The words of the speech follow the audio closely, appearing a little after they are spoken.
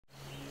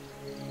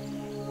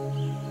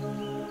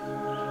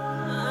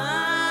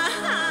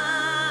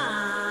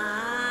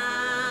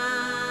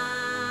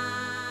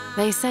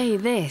They say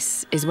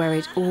this is where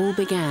it all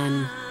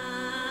began.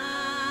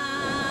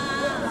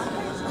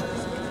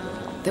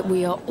 That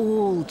we are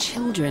all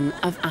children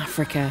of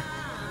Africa.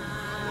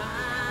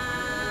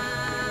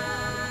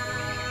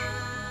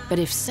 But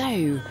if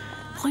so,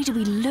 why do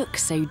we look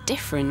so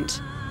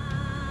different?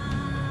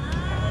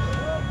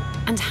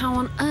 And how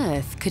on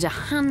earth could a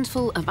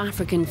handful of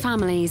African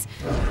families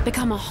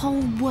become a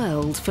whole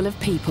world full of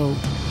people?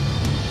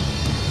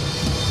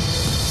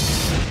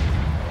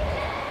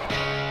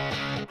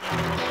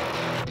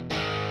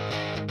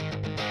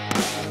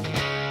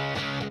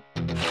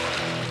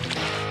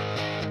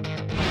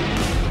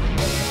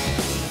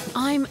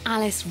 I'm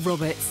Alice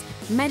Roberts,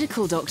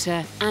 medical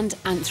doctor and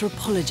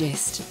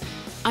anthropologist.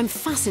 I'm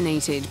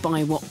fascinated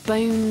by what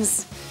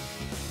bones,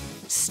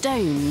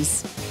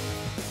 stones,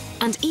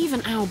 and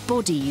even our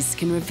bodies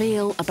can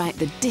reveal about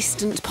the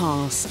distant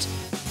past.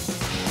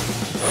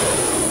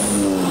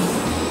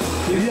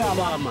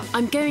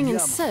 I'm going in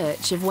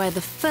search of where the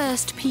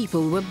first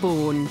people were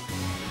born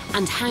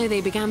and how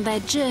they began their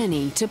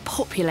journey to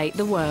populate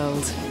the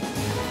world.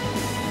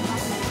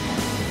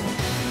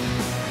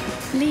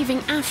 Leaving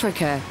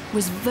Africa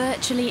was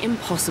virtually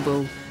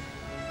impossible,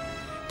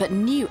 but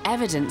new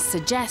evidence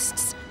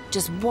suggests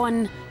just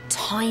one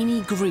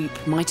tiny group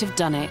might have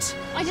done it.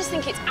 I just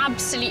think it's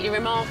absolutely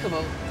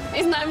remarkable.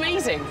 Isn't that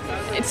amazing?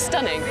 It's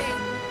stunning.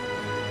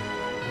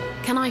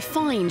 Can I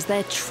find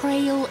their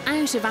trail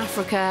out of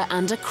Africa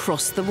and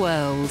across the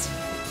world?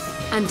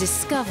 And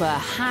discover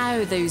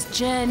how those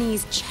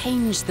journeys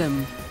changed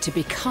them to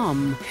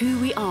become who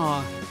we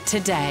are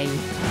today.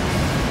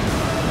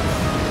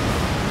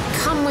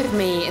 Come with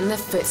me in the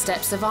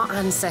footsteps of our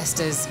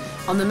ancestors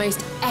on the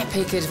most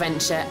epic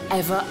adventure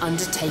ever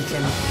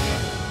undertaken.